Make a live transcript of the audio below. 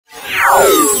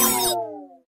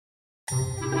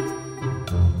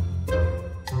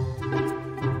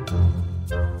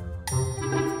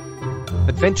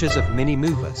Adventures of Mini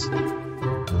Movers.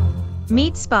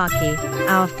 Meet Sparky,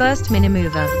 our first mini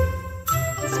mover.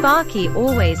 Sparky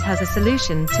always has a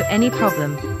solution to any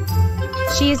problem.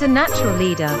 She is a natural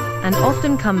leader and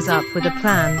often comes up with a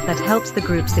plan that helps the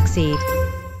group succeed.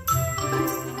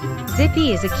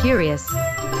 Zippy is a curious,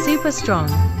 super strong,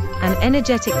 and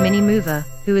energetic mini mover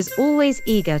who is always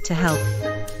eager to help.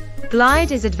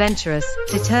 Glide is adventurous,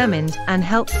 determined, and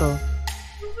helpful.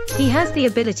 He has the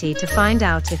ability to find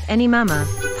out if any mama,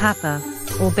 papa,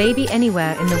 or baby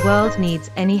anywhere in the world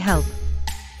needs any help.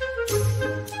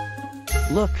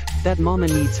 Look, that mama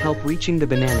needs help reaching the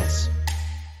bananas.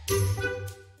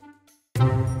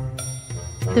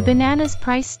 The banana's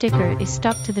price sticker is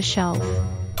stuck to the shelf.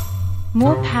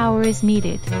 More power is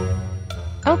needed.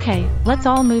 Okay, let's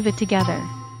all move it together.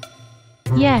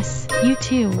 Yes, you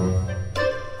too.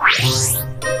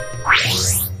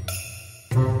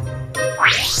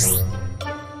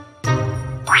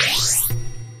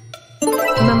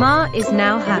 Mama is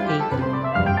now happy.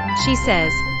 She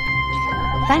says,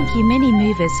 "Thank you, mini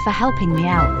movers, for helping me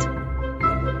out."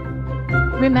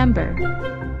 Remember,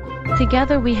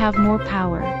 together we have more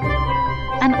power.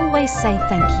 And always say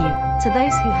thank you to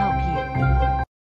those who help you.